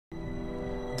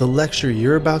The lecture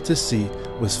you're about to see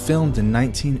was filmed in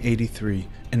 1983,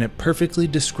 and it perfectly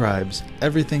describes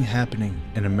everything happening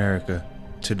in America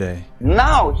today.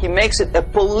 Now he makes it a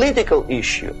political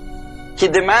issue. He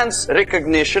demands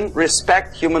recognition,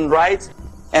 respect, human rights,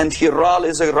 and he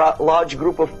rallies a large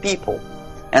group of people.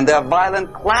 And there are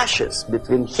violent clashes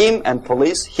between him and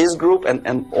police, his group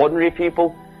and ordinary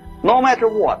people, no matter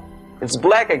what. It's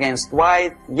black against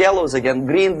white, yellows against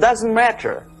green, doesn't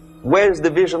matter where his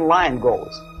division line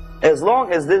goes. As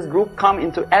long as this group come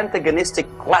into antagonistic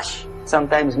clash,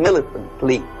 sometimes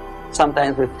militantly,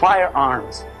 sometimes with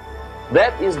firearms,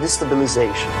 that is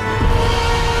destabilization.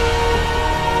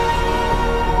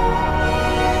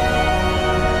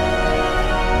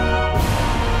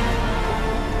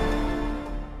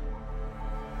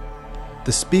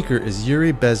 The speaker is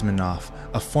Yuri Bezmenov,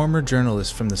 a former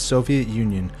journalist from the Soviet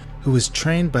Union who was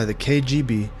trained by the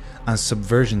KGB on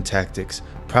subversion tactics,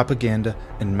 propaganda,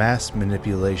 and mass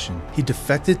manipulation. He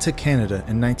defected to Canada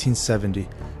in 1970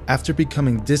 after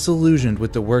becoming disillusioned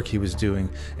with the work he was doing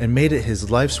and made it his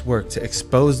life's work to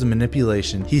expose the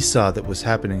manipulation he saw that was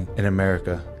happening in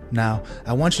America. Now,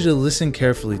 I want you to listen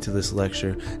carefully to this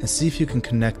lecture and see if you can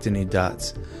connect any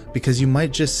dots, because you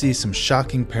might just see some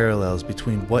shocking parallels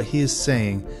between what he is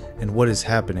saying and what is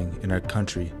happening in our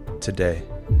country today.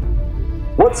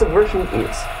 What subversion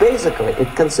is? Basically,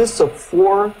 it consists of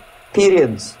 4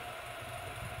 periods,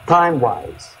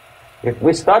 time-wise. If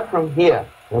we start from here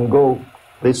and go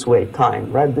this way,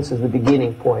 time, right? This is the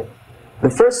beginning point. The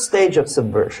first stage of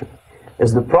subversion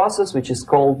is the process which is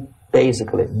called,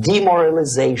 basically,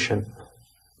 demoralization.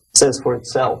 It says for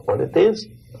itself what it is.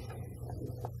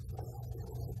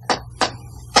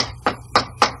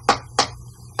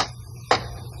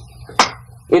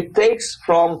 It takes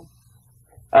from,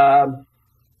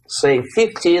 say,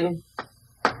 15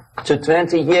 to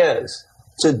 20 years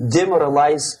to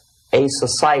demoralize a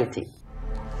society.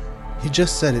 He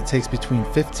just said it takes between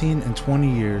 15 and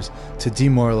 20 years to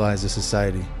demoralize a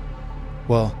society.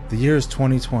 Well, the year is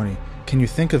 2020. Can you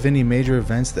think of any major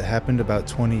events that happened about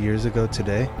 20 years ago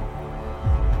today?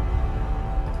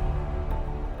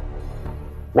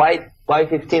 Why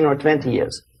 15 or 20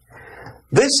 years?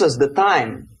 This is the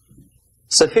time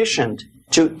sufficient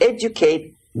to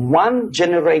educate one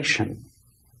generation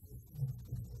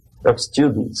of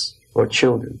students or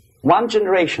children. One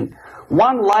generation,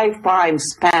 one lifetime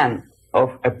span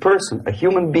of a person, a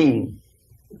human being,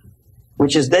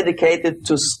 which is dedicated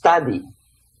to study,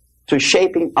 to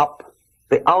shaping up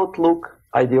the outlook,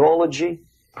 ideology,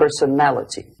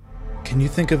 personality. Can you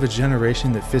think of a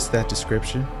generation that fits that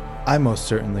description? I most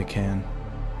certainly can.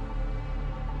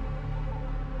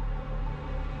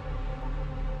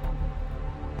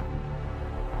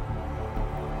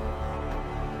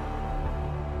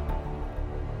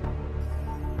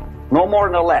 No more,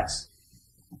 no less.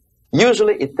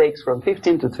 Usually it takes from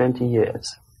 15 to 20 years.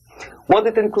 What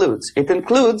it includes? It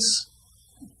includes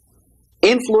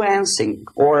influencing,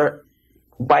 or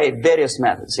by various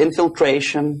methods,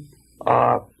 infiltration,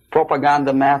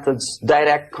 propaganda methods,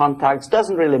 direct contacts,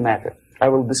 doesn't really matter. I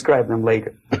will describe them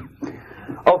later.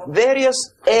 Of various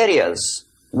areas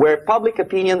where public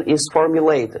opinion is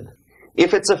formulated.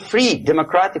 If it's a free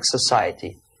democratic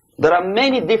society, there are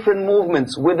many different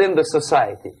movements within the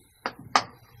society.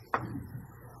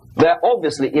 There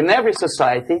obviously, in every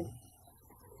society,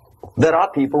 there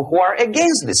are people who are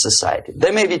against this society.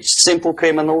 They may be simple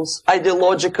criminals,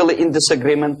 ideologically in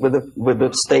disagreement with the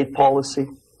state policy,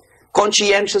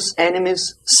 conscientious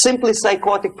enemies, simply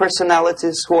psychotic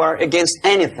personalities who are against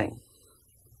anything,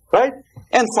 right?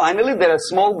 And finally, there are a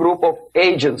small group of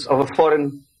agents of a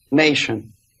foreign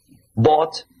nation,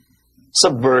 bought,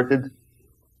 subverted,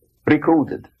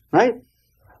 recruited, right?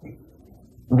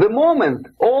 The moment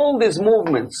all these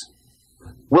movements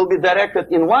will be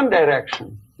directed in one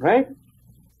direction, right?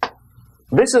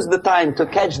 This is the time to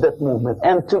catch that movement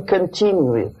and to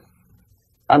continue it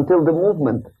until the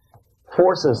movement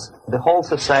forces the whole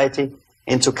society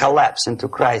into collapse, into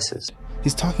crisis.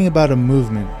 He's talking about a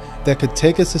movement that could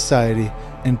take a society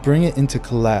and bring it into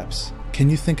collapse. Can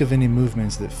you think of any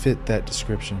movements that fit that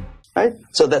description? Right?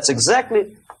 So that's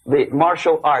exactly the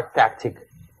martial art tactic.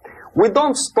 We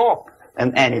don't stop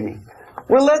an enemy.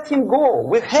 We let him go.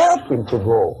 We help him to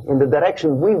go in the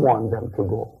direction we want them to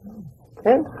go.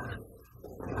 Okay?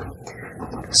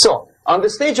 So, on the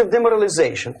stage of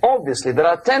demoralization, obviously there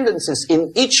are tendencies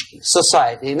in each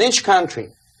society, in each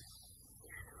country,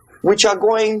 which are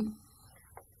going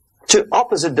to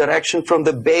opposite direction from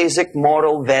the basic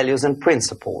moral values and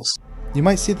principles. You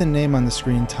might see the name on the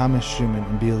screen Thomas Schumann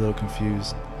and be a little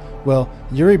confused. Well,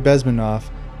 Yuri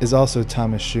Bezmenov is also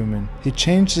Thomas Schumann. He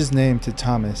changed his name to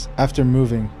Thomas after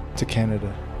moving to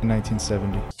Canada. in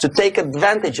 1970. To take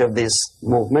advantage of these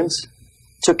movements,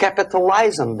 to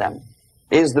capitalize on them,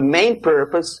 is the main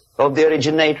purpose of the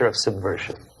originator of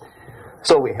subversion.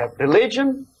 So we have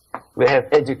religion, we have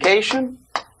education,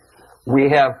 we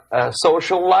have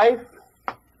social life,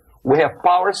 we have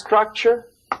power structure,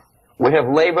 we have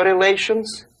labor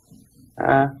relations,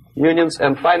 unions,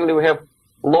 and finally we have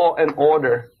law and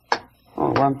order.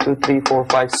 1, 2, 3, 4,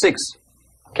 5, 6.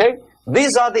 Okay?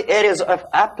 These are the areas of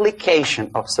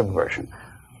application of subversion.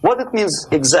 What it means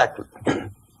exactly?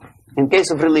 In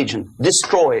case of religion,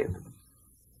 destroy it,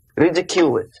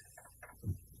 ridicule it,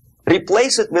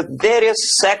 replace it with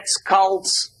various sects,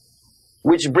 cults,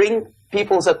 which bring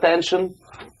people's attention,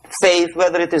 faith,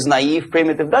 whether it is naive,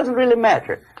 primitive, doesn't really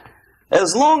matter.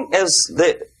 As long as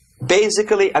the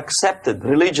basically accepted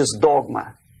religious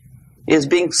dogma is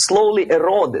being slowly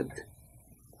eroded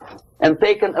and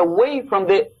taken away from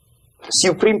the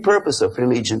supreme purpose of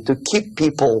religion, to keep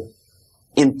people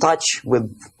in touch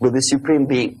with the supreme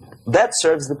being, that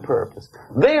serves the purpose.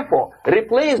 Therefore,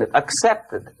 replace it,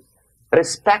 accepted,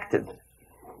 respected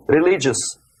religious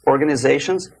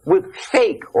organizations with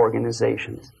fake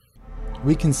organizations.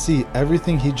 We can see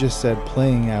everything he just said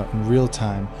playing out in real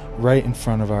time right in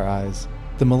front of our eyes.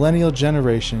 The millennial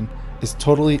generation is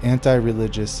totally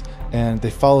anti-religious, and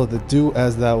they follow the do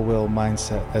as thou will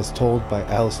mindset as told by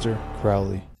Aleister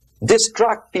Crowley.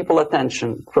 Distract people's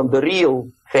attention from the real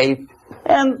faith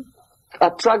and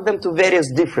attract them to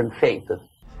various different faiths.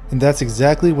 And that's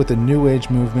exactly what the New Age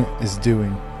movement is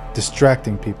doing,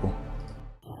 distracting people.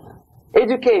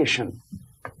 Education.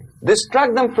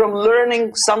 Distract them from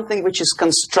learning something which is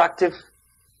constructive,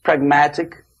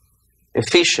 pragmatic,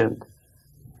 efficient.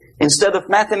 Instead of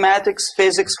mathematics,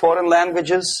 physics, foreign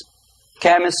languages,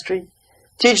 chemistry,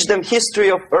 teach them history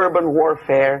of urban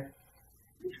warfare,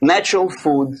 natural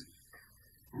food,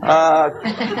 home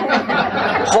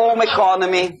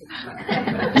economy,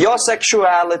 your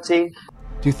sexuality.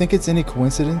 Do you think it's any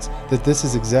coincidence that this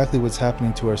is exactly what's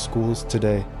happening to our schools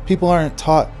today? People aren't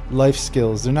taught life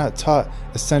skills. They're not taught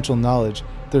essential knowledge.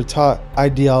 They're taught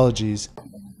ideologies.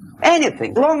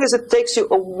 Anything, as long as it takes you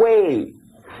away.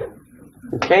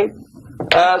 Okay?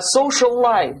 Social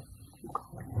life.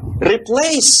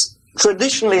 Replace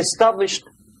traditionally established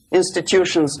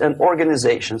institutions and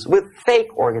organizations with fake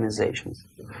organizations.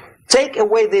 Take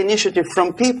away the initiative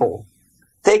from people.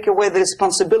 Take away the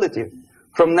responsibility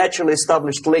from naturally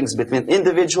established links between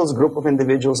individuals, group of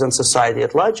individuals, and society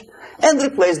at large, and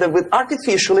replace them with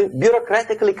artificially,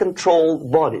 bureaucratically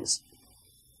controlled bodies.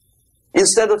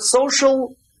 Instead of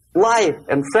social life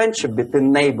and friendship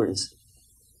between neighbors,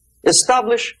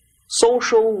 establish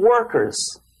social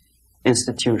workers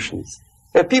institutions.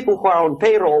 People who are on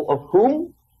payroll of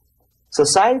whom?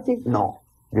 Society? No.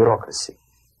 Bureaucracy.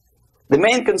 The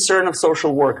main concern of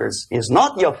social workers is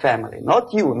not your family,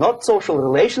 not you, not social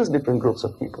relations between groups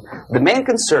of people. The main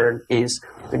concern is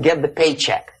to get the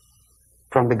paycheck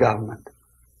from the government.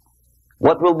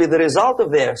 What will be the result of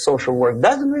their social work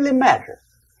doesn't really matter.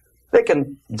 They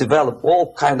can develop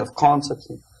all kind of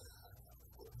concepts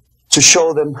to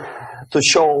show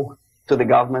to the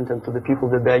government and to the people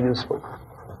that they're useful.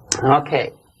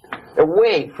 Okay.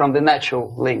 Away from the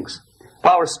natural links.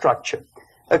 Power structure.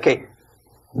 Okay.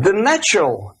 The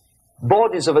natural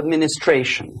bodies of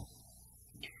administration,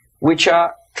 which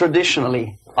are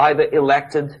traditionally either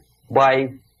elected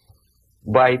by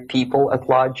people at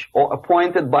large or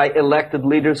appointed by elected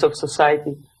leaders of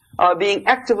society, are being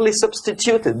actively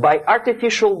substituted by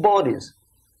artificial bodies.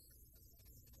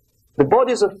 The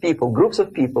bodies of people, groups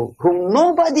of people, whom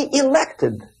nobody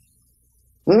elected.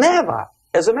 Never.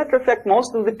 As a matter of fact,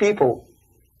 most of the people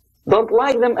don't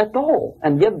like them at all,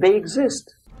 and yet they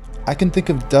exist. I can think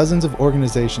of dozens of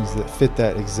organizations that fit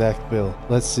that exact bill.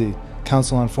 Let's see.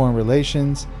 Council on Foreign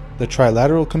Relations, the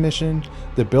Trilateral Commission,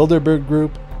 the Bilderberg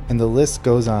Group, and the list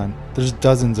goes on. There's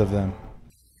dozens of them.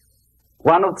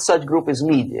 One of such group is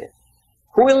media.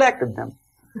 Who elected them?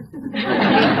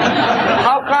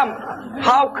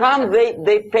 How come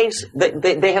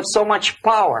they have so much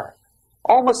power?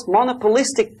 Almost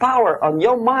monopolistic power on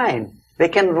your mind. They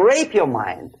can rape your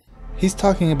mind. He's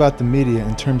talking about the media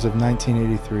in terms of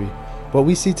 1983. What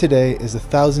we see today is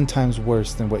 1,000 times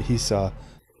worse than what he saw.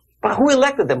 But who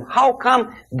elected them? How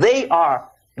come they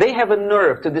have a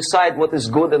nerve to decide what is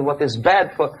good and what is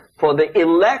bad for the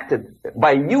elected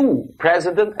by you,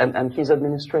 president, and his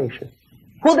administration?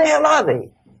 Who the hell are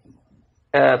they?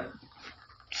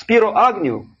 Spiro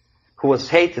Agnew, who was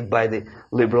hated by the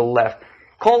liberal left,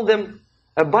 called them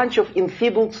a bunch of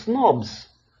enfeebled snobs.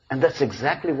 And that's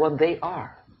exactly what they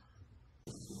are.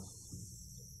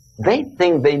 They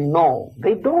think they know.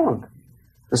 They don't.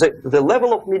 the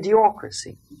level of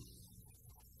mediocrity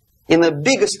in a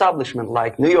big establishment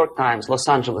like New York Times, Los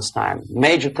Angeles Times,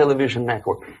 major television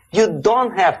network, you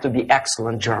don't have to be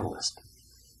excellent journalist.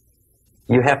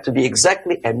 You have to be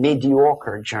exactly a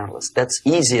mediocre journalist. That's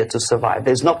easier to survive.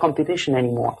 There's no competition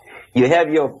anymore. You have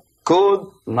your good,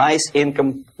 nice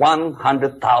income,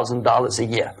 $100,000 a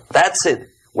year. That's it.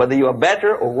 Whether you are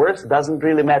better or worse doesn't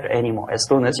really matter anymore. As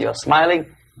soon as you're smiling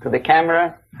to the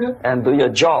camera and do your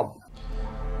job.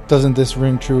 Doesn't this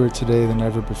ring truer today than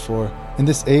ever before? In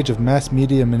this age of mass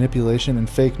media manipulation and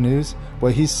fake news,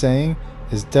 what he's saying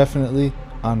is definitely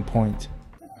on point.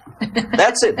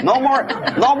 That's it. No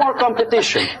more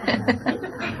competition.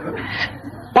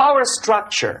 Power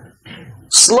structure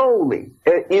slowly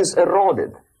is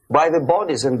eroded by the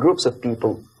bodies and groups of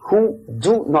people who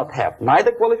do not have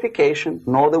neither qualification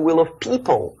nor the will of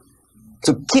people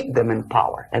to keep them in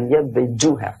power, and yet they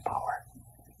do have power.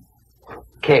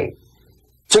 Okay.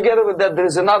 Together with that, there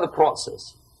is another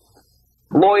process.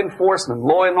 Law enforcement,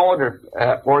 law and order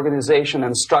organization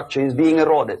and structure is being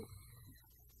eroded.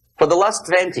 For the last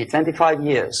 20, 25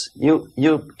 years,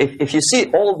 if you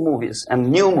see old movies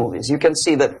and new movies, you can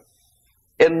see that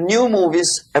in new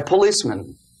movies, a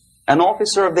policeman, an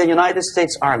officer of the United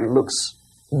States Army looks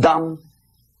dumb,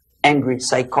 angry,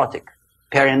 psychotic,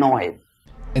 paranoid.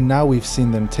 And now we've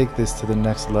seen them take this to the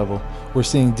next level. We're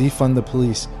seeing defund the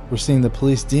police. We're seeing the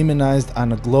police demonized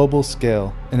on a global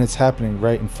scale, and it's happening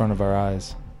right in front of our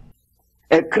eyes.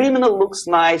 A criminal looks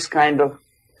nice, kind of,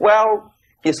 well,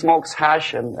 he smokes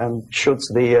hash and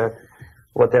shoots the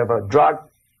whatever drug,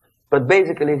 but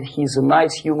basically he's a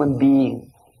nice human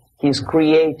being. He's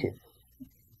creative.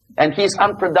 And he's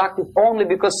unproductive only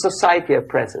because society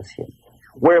oppresses him.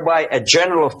 Whereby a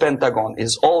general of Pentagon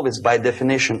is always, by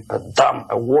definition,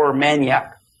 a war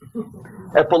maniac.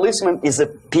 A policeman is a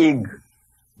pig,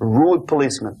 rude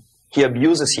policeman. He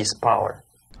abuses his power.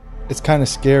 It's kind of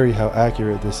scary how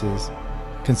accurate this is,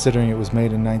 considering it was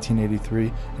made in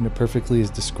 1983, and it perfectly is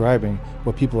describing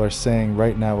what people are saying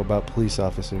right now about police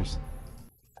officers.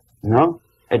 No?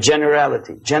 A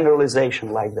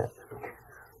generalization like that.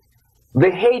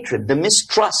 The hatred, the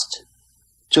mistrust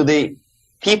to the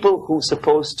people who are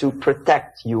supposed to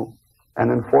protect you and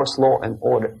enforce law and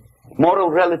order. Moral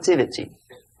relativity.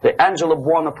 The Angelo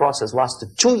Buono process lasted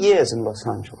 2 years in Los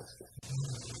Angeles.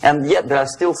 And yet there are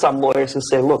still some lawyers who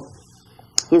say, look,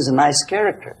 he's a nice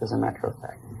character, as a matter of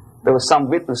fact. There was some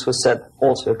witness who said,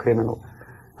 also a criminal,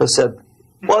 who said,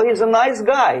 well, he's a nice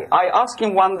guy. I asked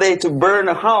him one day to burn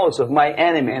a house of my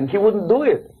enemy, and he wouldn't do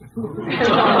it.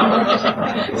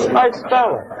 Nice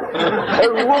fella.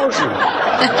 Erosion.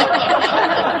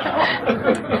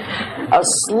 A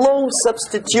slow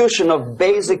substitution of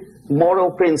basic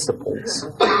moral principles,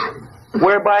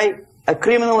 whereby a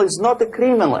criminal is not a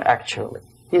criminal, actually.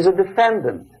 He's a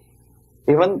defendant.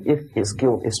 Even if his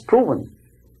guilt is proven,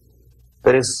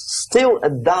 there is still a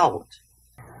doubt.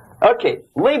 Okay,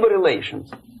 labor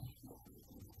relations.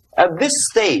 At this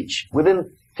stage,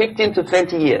 within 15 to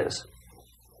 20 years,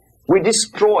 we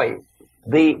destroy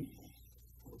the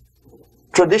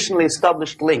traditionally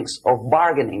established links of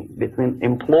bargaining between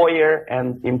employer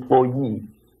and employee.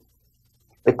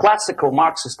 The classical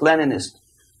Marxist-Leninist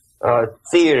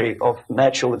theory of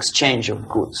natural exchange of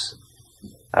goods.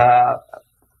 A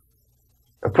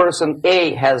person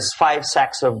A has 5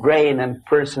 sacks of grain and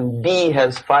person B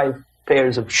has 5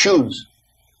 pairs of shoes.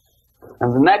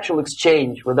 And the natural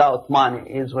exchange without money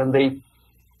is when they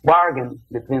bargain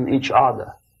between each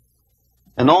other.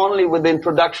 And only with the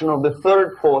introduction of the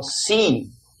third force, C,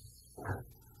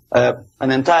 an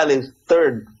entirely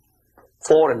third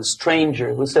foreign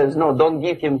stranger who says, no, don't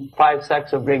give him 5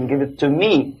 sacks of grain, give it to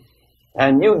me.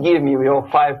 And you give me your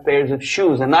 5 pairs of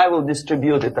shoes and I will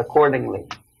distribute it accordingly.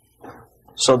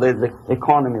 So that the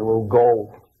economy will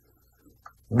go.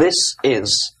 This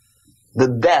is the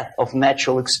death of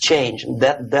natural exchange,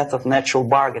 death of natural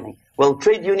bargaining. Well,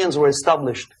 trade unions were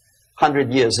established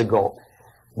 100 years ago.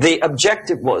 The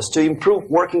objective was to improve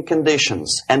working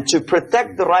conditions and to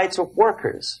protect the rights of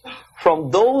workers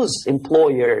from those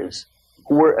employers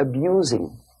who were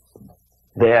abusing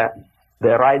their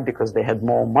right because they had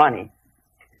more money.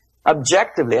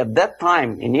 Objectively, at that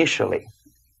time, initially,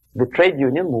 the trade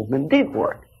union movement did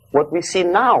work. What we see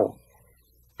now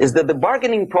is that the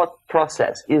bargaining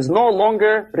process is no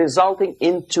longer resulting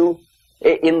in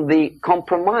the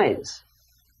compromise,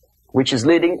 which is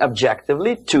leading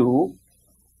objectively to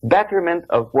betterment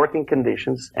of working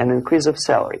conditions and increase of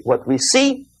salary. What we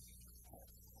see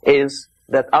is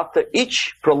that after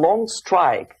each prolonged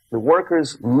strike, the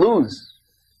workers lose.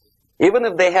 Even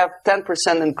if they have 10%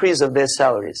 increase of their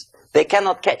salaries, they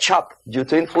cannot catch up due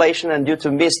to inflation and due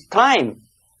to missed time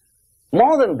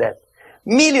More than that,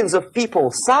 millions of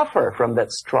people suffer from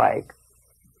that strike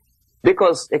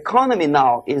because economy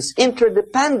now is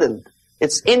interdependent.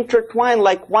 It's intertwined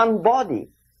like one body.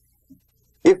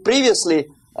 If previously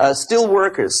steel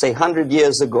workers, say 100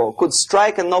 years ago, could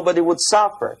strike and nobody would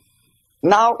suffer,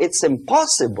 now it's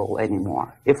impossible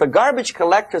anymore. If a garbage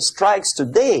collector strikes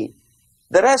today,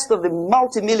 the rest of the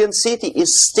multi-million city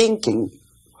is stinking.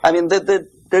 I mean,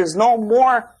 there's no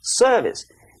more service.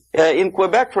 In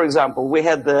Quebec, for example, we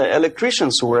had the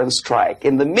electricians who were on strike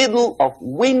in the middle of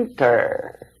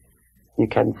winter. You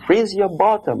can freeze your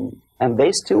bottom, and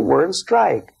they still were on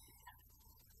strike.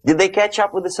 Did they catch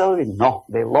up with the salary? No,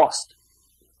 they lost.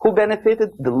 Who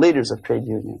benefited? The leaders of trade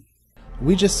unions.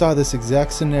 We just saw this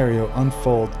exact scenario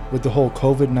unfold with the whole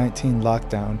COVID-19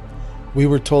 lockdown. We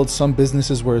were told some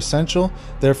businesses were essential,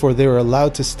 therefore they were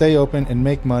allowed to stay open and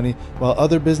make money, while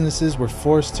other businesses were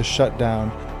forced to shut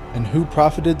down. And who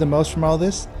profited the most from all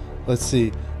this? Let's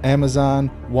see,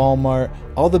 Amazon, Walmart,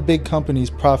 all the big companies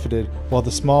profited, while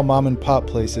the small mom and pop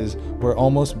places were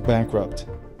almost bankrupt.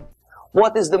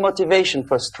 What is the motivation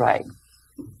for strike?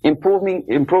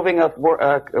 Improving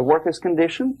a worker's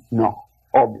condition? No,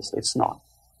 obviously it's not.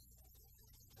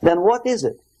 Then what is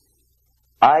it?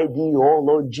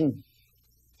 Ideology.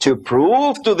 To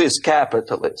prove to these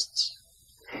capitalists.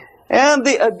 And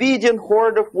the obedient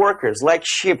horde of workers, like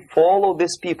sheep, follow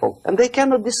these people. And they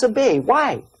cannot disobey.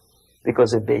 Why?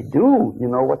 Because if they do, you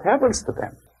know what happens to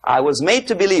them. I was made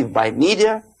to believe by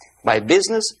media, by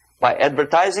business, by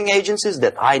advertising agencies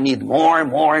that I need more and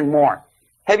more and more.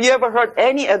 Have you ever heard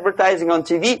any advertising on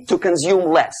TV to consume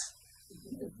less?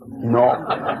 No.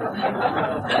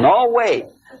 No way.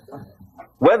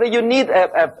 Whether you need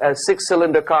a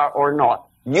six-cylinder car or not,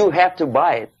 you have to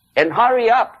buy it. And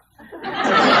hurry up.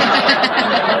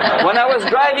 When I was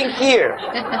driving here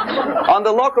on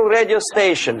the local radio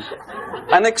station,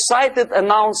 an excited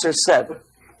announcer said,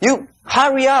 "You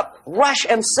hurry up, rush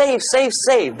and save, save,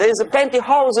 save. There is a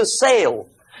pantyhose sale."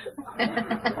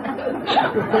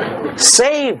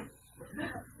 Save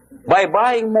by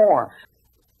buying more.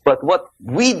 But what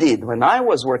we did when I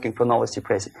was working for Novosti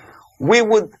Press, we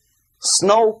would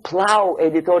snow plow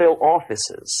editorial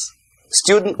offices,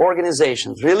 student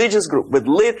organizations, religious groups with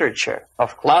literature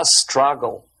of class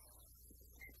struggle.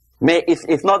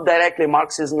 If not directly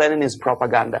Marxist-Leninist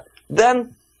propaganda,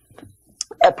 then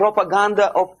a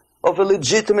propaganda of the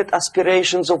legitimate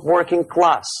aspirations of working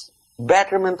class,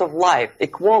 betterment of life,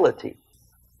 equality.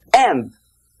 And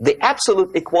the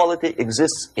absolute equality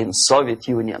exists in Soviet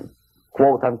Union,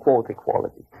 quote-unquote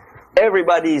equality.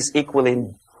 Everybody is equal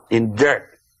in dirt,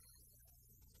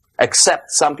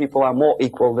 except some people are more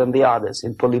equal than the others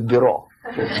in Politburo.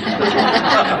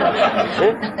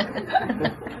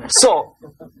 So,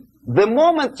 the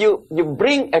moment you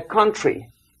bring a country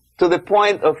to the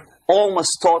point of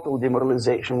almost total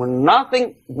demoralization, when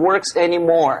nothing works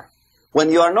anymore, when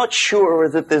you are not sure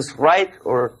whether it is right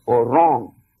or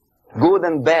wrong, good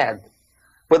and bad,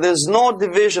 but there's no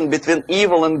division between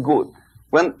evil and good,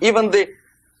 when even the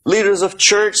leaders of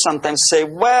church sometimes say,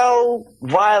 well,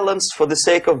 violence for the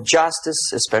sake of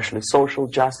justice, especially social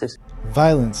justice.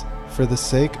 Violence for the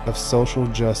sake of social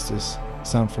justice.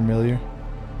 Sound familiar?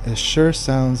 It sure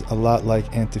sounds a lot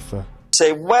like Antifa.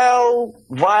 Say, well,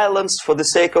 violence for the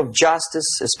sake of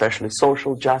justice, especially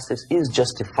social justice, is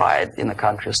justified in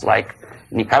countries like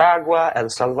Nicaragua, El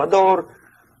Salvador,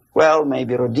 well,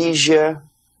 maybe Rhodesia,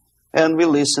 and we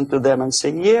listen to them and say,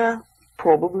 yeah,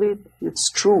 probably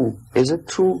it's true. Is it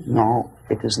true? No,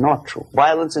 it is not true.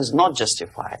 Violence is not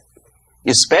justified,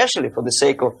 especially for the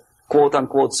sake of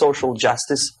quote-unquote social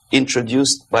justice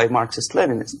introduced by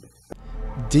Marxist-Leninists.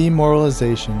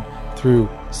 Demoralization through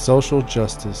social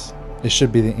justice. It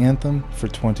should be the anthem for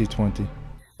 2020.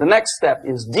 The next step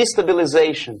is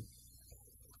destabilization.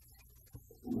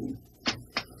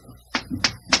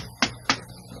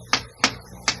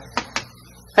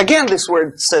 Again, this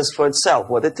word says for itself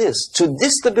what it is. To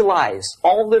destabilize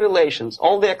all the relations,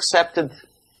 all the accepted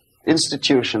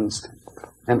institutions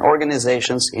and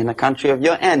organizations in a country of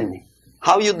your enemy.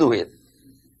 How you do it?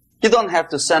 You don't have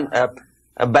to send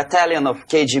a battalion of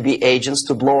KGB agents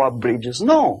to blow up bridges.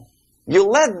 No. You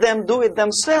let them do it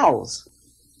themselves.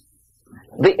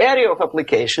 The area of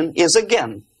application is,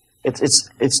 again,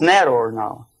 it's narrower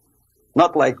now.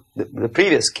 Not like the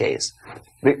previous case.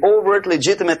 The overt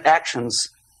legitimate actions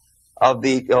of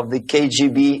the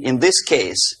KGB in this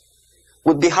case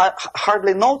would be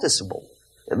hardly noticeable.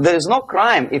 There is no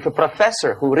crime if a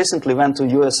professor who recently went to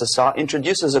USSR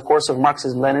introduces a course of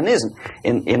Marxism-Leninism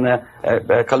in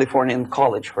a Californian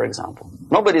college, for example.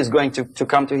 Nobody is going to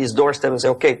come to his doorstep and say,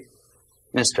 okay,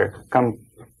 mister, come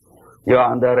You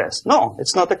are under arrest. No,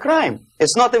 it's not a crime.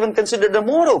 It's not even considered a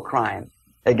moral crime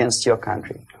against your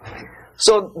country.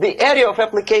 So the area of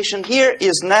application here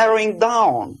is narrowing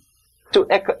down to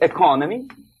economy,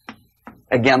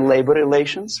 again labor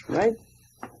relations, right?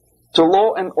 To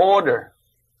law and order.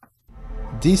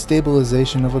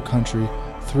 Destabilization of a country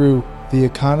through the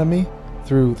economy,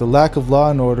 through the lack of law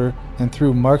and order, and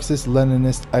through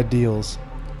Marxist-Leninist ideals.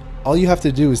 All you have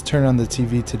to do is turn on the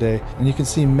TV today, and you can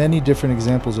see many different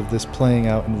examples of this playing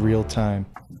out in real time.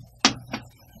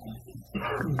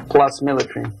 Plus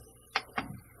military.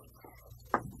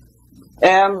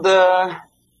 And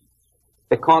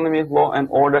economy, law and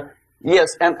order.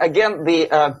 Yes, and again the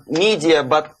media,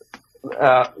 but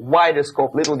wider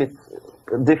scope, little bit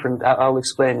different. I'll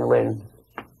explain you later.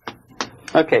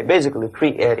 Okay, basically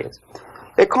 3 areas.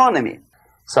 Economy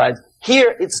side.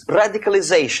 Here it's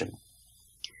radicalization.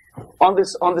 On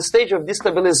the stage of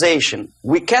destabilization,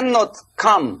 we cannot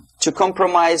come to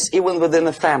compromise even within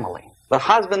a family. The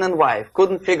husband and wife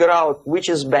couldn't figure out which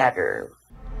is better.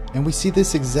 And we see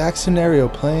this exact scenario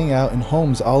playing out in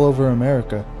homes all over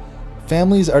America.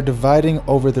 Families are dividing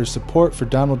over their support for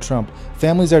Donald Trump.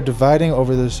 Families are dividing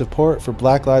over their support for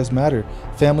Black Lives Matter.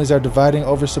 Families are dividing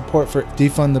over support for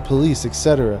defund the police,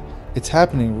 etc. It's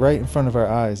happening right in front of our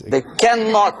eyes. They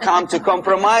cannot come to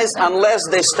compromise unless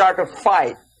they start a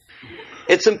fight.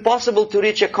 It's impossible to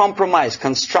reach a compromise,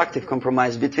 constructive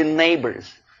compromise between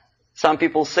neighbors. Some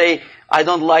people say, I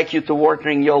don't like you to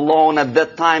watering your lawn at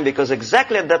that time because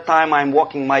exactly at that time I'm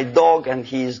walking my dog and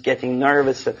he's getting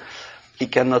nervous. He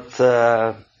cannot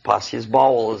pass his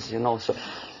bowels, you know. So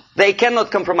they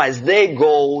cannot compromise. They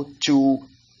go to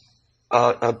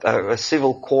a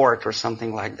civil court or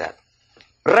something like that.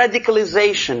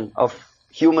 Radicalization of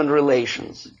human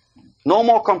relations. No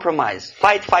more compromise.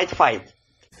 Fight, fight, fight.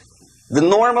 The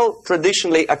normal,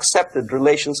 traditionally accepted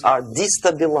relations are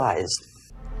destabilized.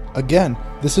 Again,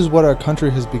 this is what our country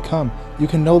has become. You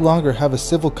can no longer have a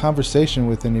civil conversation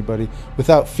with anybody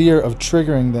without fear of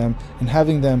triggering them and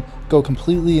having them go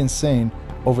completely insane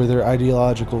over their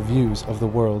ideological views of the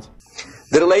world.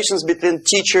 The relations between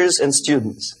teachers and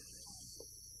students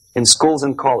in schools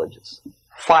and colleges.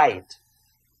 Fight.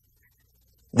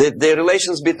 The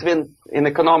relations between, in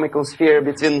economical sphere,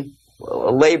 between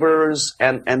laborers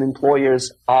and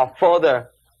employers are further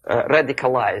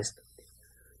radicalized.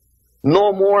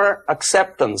 No more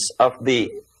acceptance of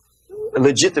the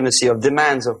legitimacy of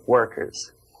demands of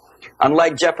workers.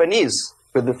 Unlike Japanese,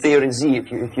 with the theory Z,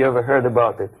 if you ever heard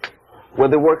about it, where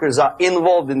the workers are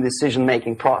involved in the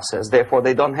decision-making process, therefore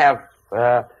they don't have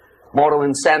moral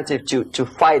incentive to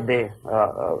fight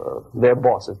their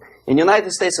bosses. In the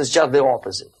United States, it's just the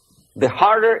opposite. The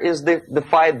harder is the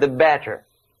fight, the better.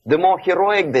 The more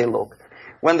heroic they look.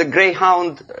 When the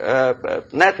Greyhound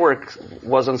network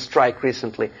was on strike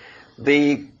recently,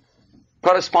 the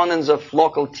correspondents of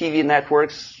local TV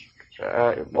networks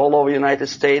all over the United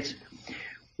States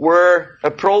were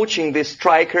approaching these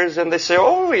strikers and they say,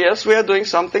 oh yes, we are doing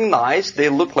something nice. They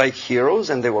look like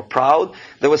heroes and they were proud.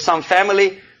 There was some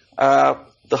family, the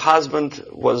husband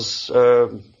was a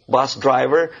bus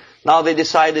driver. Now they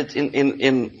decided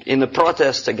in a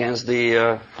protest against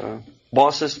the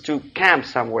bosses to camp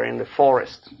somewhere in the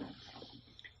forest.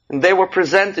 And they were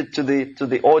presented to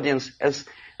the audience as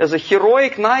a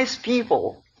heroic, nice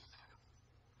people.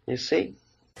 You see?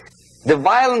 The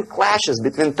violent clashes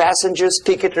between passengers,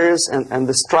 picketers, and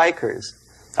the strikers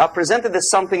are presented as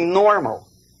something normal.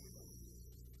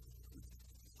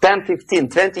 10, 15,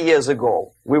 20 years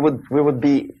ago, we would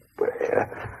be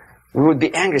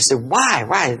angry, say,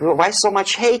 why so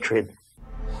much hatred?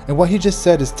 And what he just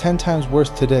said is 10 times worse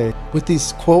today, with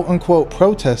these quote-unquote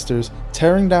protesters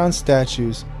tearing down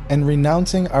statues and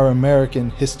renouncing our American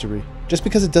history, just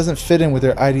because it doesn't fit in with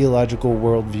their ideological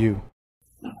worldview.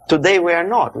 Today we are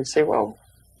not. We say, well,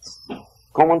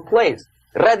 commonplace.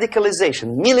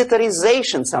 Radicalization,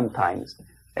 militarization sometimes.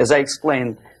 As I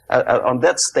explained on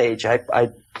that stage, I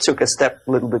took a step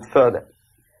a little bit further.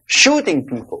 Shooting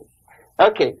people.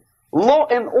 Okay, law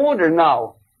and order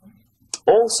now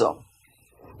also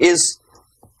is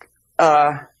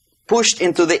pushed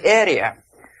into the area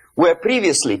where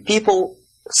previously people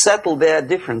settled their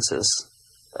differences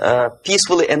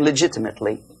peacefully and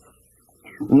legitimately.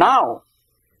 Now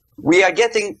we are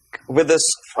getting with this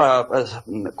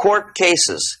court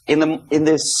cases in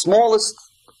the smallest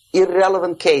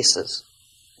irrelevant cases.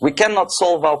 We cannot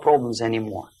solve our problems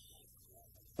anymore.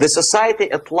 The society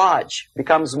at large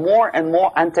becomes more and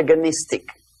more antagonistic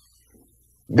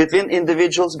between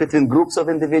individuals, between groups of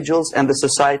individuals, and the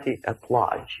society at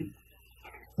large.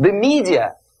 The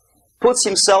media puts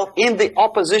himself in the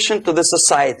opposition to the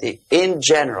society in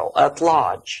general, at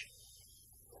large.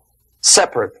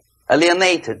 separate,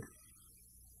 alienated.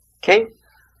 Okay?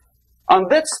 On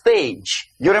that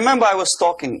stage, you remember I was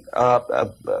talking a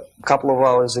couple of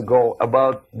hours ago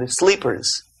about the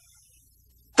sleepers.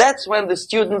 That's when the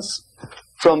students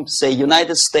from, say,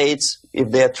 United States,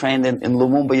 if they are trained in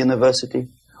Lumumba University,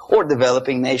 or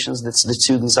developing nations, that's the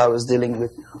students I was dealing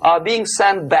with, are being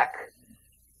sent back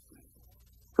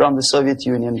from the Soviet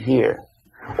Union here.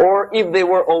 Or if they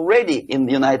were already in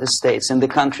the United States, in the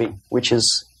country which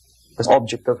is the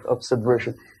object of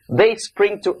subversion, they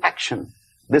spring to action.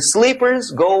 The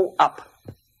sleepers go up.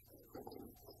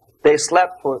 They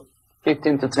slept for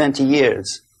 15 to 20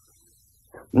 years.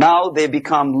 Now they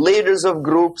become leaders of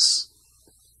groups,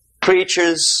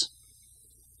 preachers,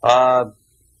 I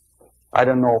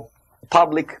don't know,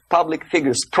 public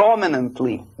figures.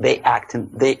 Prominently they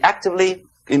actively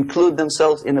include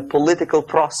themselves in a political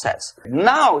process.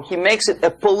 Now he makes it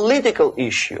a political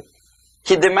issue.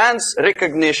 He demands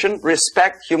recognition,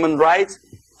 respect, human rights,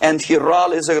 and he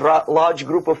rallies a large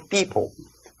group of people.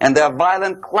 And there are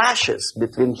violent clashes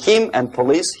between him and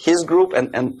police, his group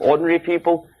and ordinary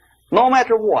people, no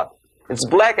matter what. It's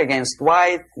black against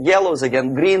white, yellows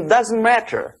against green, doesn't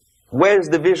matter where the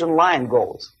division line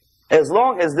goes. As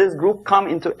long as this group come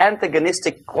into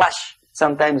antagonistic clash,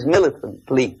 sometimes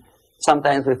militantly,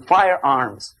 sometimes with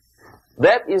firearms,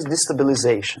 that is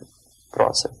destabilization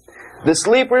process. The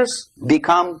sleepers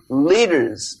become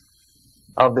leaders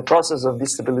of the process of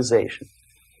destabilization.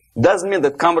 Doesn't mean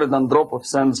that Comrade Andropov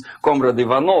sends Comrade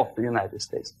Ivanov to the United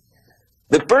States.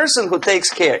 The person who takes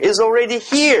care is already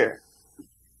here.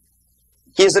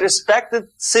 He is a respected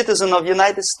citizen of the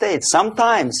United States.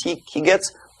 Sometimes he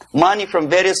gets money from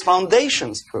various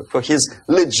foundations for his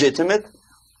legitimate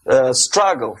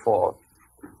struggle for,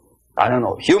 I don't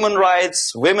know, human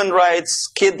rights, women's rights,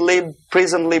 kid lib,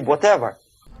 prison lib, whatever.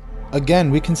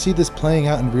 Again, we can see this playing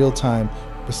out in real time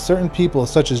with certain people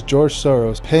such as George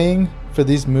Soros paying for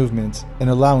these movements and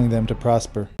allowing them to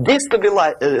prosper. This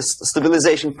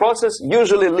stabilization process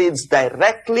usually leads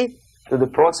directly to the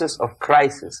process of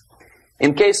crisis.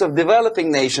 In case of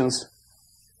developing nations,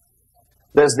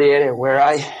 that's the area where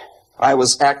I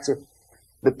was active.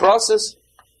 The process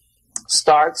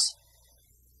starts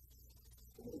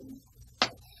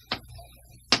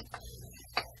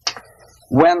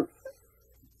when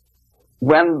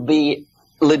the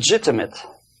legitimate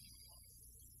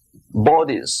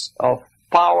bodies of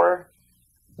power,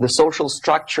 the social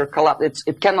structure collapse.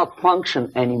 It cannot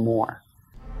function anymore.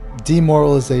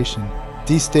 Demoralization,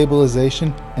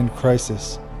 destabilization, and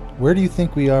crisis. Where do you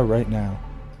think we are right now?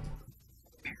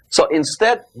 So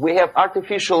instead, we have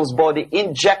artificial body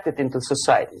injected into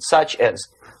society, such as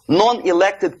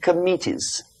non-elected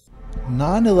committees.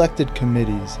 Non-elected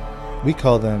committees. We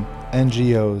call them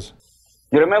NGOs.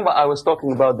 You remember I was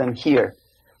talking about them here.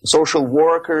 Social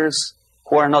workers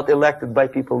who are not elected by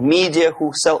people, media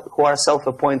who are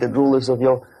self-appointed rulers of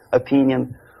your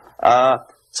opinion,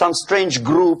 some strange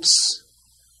groups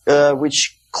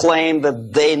which claim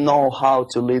that they know how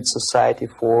to lead society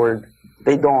forward.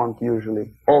 They don't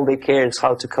usually. All they care is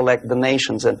how to collect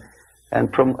donations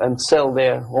and sell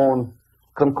their own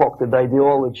concocted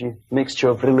ideology, mixture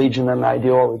of religion and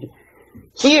ideology.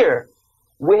 Here,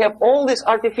 we have all this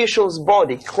artificial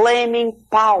body claiming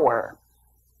power.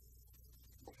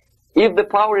 If the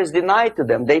power is denied to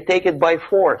them, they take it by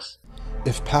force.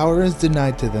 If power is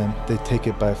denied to them, they take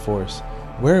it by force.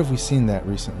 Where have we seen that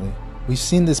recently? We've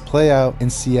seen this play out in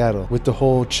Seattle with the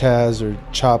whole Chaz or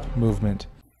CHOP movement.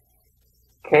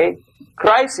 Okay?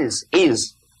 Crisis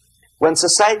is when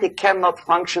society cannot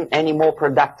function any more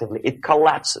productively. It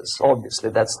collapses, obviously.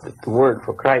 That's the word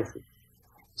for crisis.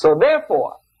 So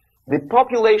therefore, the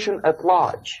population at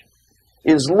large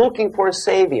is looking for a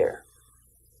savior.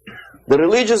 The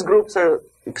religious groups are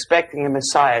expecting a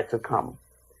Messiah to come.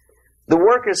 The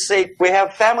workers say, we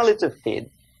have family to feed.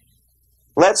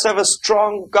 Let's have a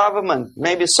strong government,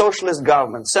 maybe socialist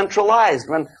government, centralized.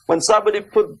 When somebody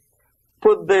put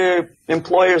the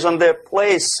employers on their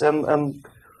place and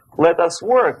let us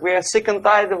work. We are sick and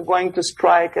tired of going to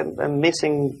strike and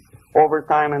missing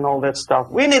overtime and all that stuff.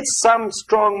 We need some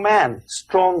strong man,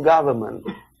 strong government,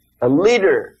 a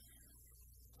leader,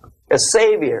 a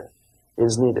savior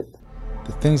is needed.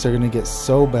 The things are going to get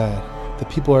so bad. The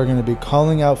people are going to be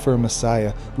calling out for a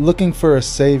Messiah, looking for a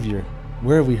savior.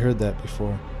 Where have we heard that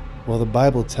before? Well, the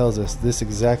Bible tells us this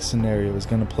exact scenario is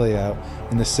going to play out,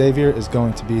 and the savior is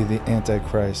going to be the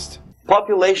Antichrist.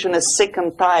 Population is sick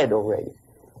and tired already.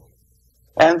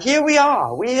 And here we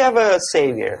are. We have a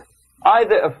savior.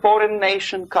 Either a foreign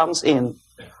nation comes in,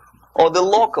 or the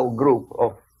local group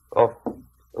of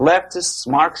leftists,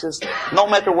 Marxists, no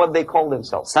matter what they call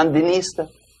themselves, Sandinista,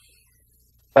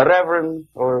 a reverend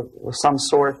or some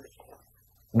sort,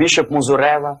 Bishop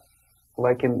Muzureva,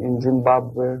 like in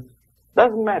Zimbabwe,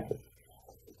 doesn't matter.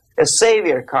 A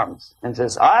savior comes and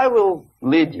says, I will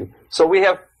lead you. So we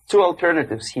have two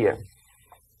alternatives here.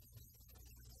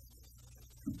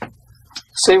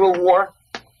 Civil war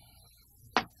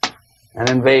and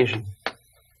invasion.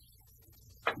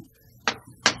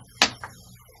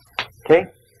 Okay?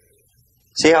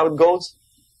 See how it goes?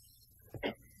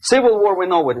 Civil war, we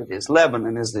know what it is.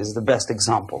 Lebanon is the best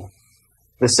example.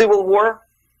 The civil war,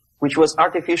 which was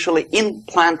artificially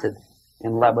implanted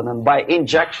in Lebanon by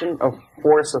injection of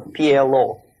force of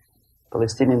PLO,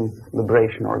 Palestinian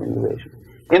Liberation Organization.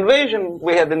 Invasion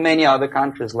we had in many other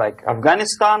countries like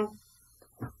Afghanistan,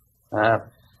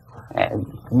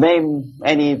 name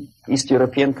any East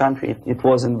European country, it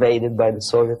was invaded by the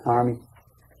Soviet army.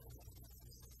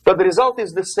 But the result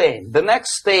is the same. The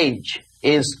next stage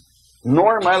is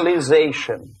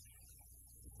normalization.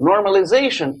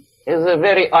 Normalization is a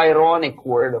very ironic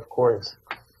word, of course.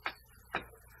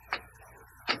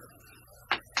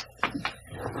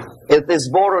 It is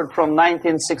borrowed from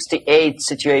 1968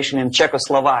 situation in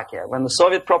Czechoslovakia, when the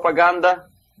Soviet propaganda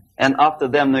and after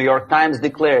them New York Times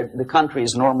declared the country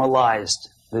is normalized.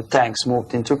 The tanks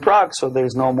moved into Prague, so there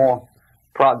is no more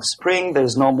Prague Spring, there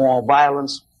is no more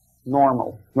violence.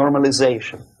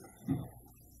 Normalization.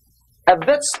 At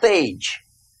that stage,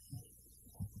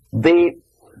 the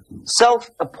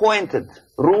self-appointed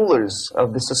rulers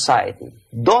of the society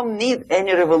don't need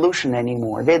any revolution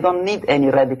anymore. They don't need any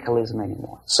radicalism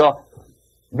anymore. So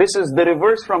this is the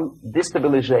reverse from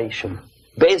destabilization.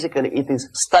 Basically, it is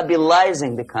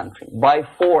stabilizing the country by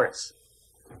force.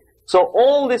 So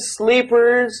all these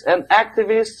sleepers and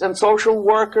activists and social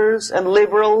workers and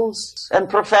liberals and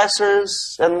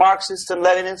professors and Marxists and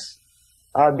Leninists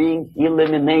are being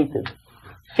eliminated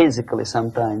physically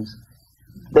sometimes.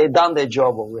 They've done their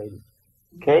job already.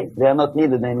 Okay? They are not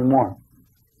needed anymore.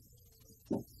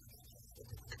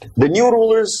 The new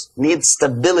rulers need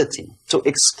stability to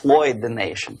exploit the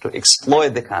nation, to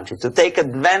exploit the country, to take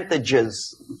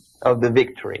advantages of the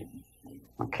victory.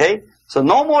 Okay? So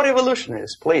no more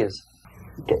revolutionaries, please.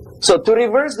 Okay. So to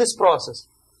reverse this process,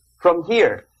 from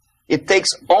here, it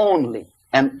takes only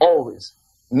and always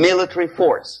military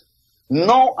force.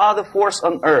 No other force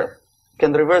on earth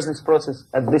can reverse this process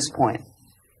at this point.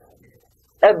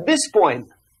 At this point,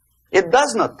 it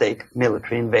does not take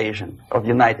military invasion of the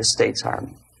United States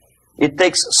Army. It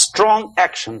takes strong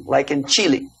action, like in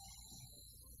Chile.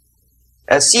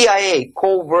 A CIA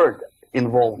covert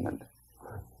involvement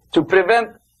to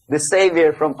prevent the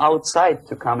savior from outside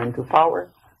to come into power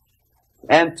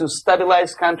and to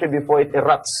stabilize country before it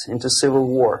erupts into civil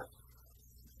war.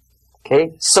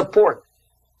 Okay? Support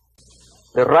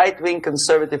the right-wing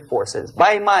conservative forces.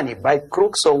 By money, by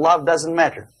crooks or love, doesn't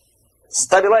matter.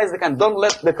 Stabilize the country. Don't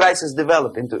let the crisis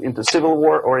develop into civil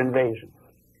war or invasion.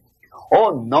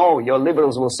 Oh no, your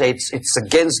liberals will say it's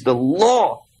against the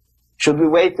law. Should we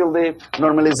wait till the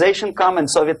normalization come and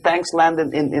Soviet tanks land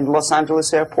in Los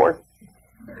Angeles airport?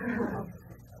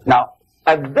 Now,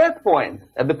 at that point,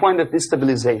 at the point of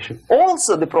destabilization,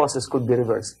 also the process could be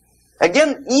reversed.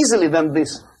 Again, easily than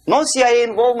this. No CIA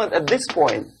involvement at this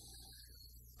point.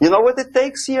 You know what it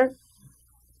takes here?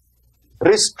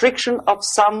 Restriction of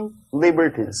some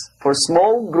liberties for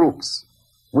small groups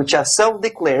which are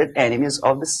self-declared enemies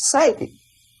of the society.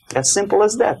 As simple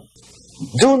as that.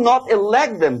 Do not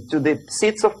elect them to the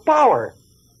seats of power,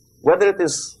 whether it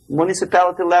is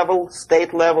municipality level,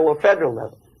 state level, or federal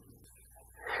level.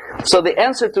 So the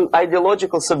answer to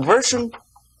ideological subversion,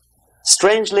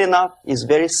 strangely enough, is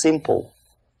very simple.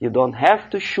 You don't have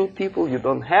to shoot people, you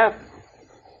don't have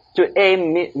to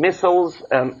aim missiles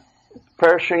and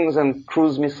Pershings and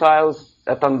cruise missiles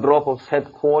at Andropov's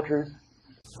headquarters.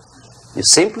 You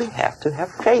simply have to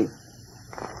have faith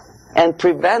and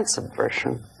prevent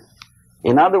subversion.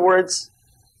 In other words,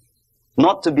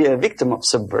 not to be a victim of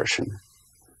subversion.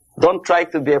 Don't try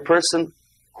to be a person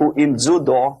who in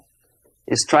judo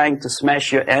is trying to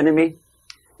smash your enemy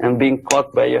and being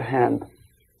caught by your hand.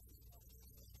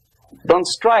 Don't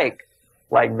strike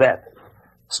like that.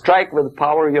 Strike with the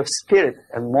power of your spirit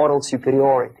and moral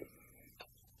superiority.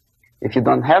 If you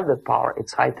don't have that power,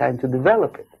 it's high time to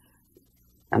develop it.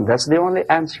 And that's the only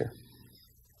answer.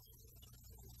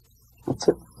 That's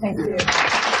it. Thank you.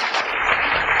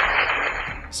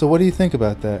 So what do you think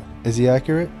about that? Is he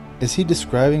accurate? Is he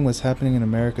describing what's happening in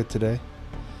America today?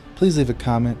 Please leave a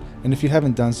comment, and if you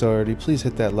haven't done so already, please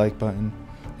hit that like button.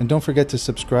 And don't forget to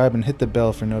subscribe and hit the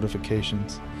bell for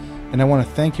notifications. And I want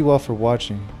to thank you all for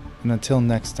watching, and until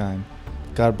next time,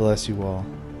 God bless you all.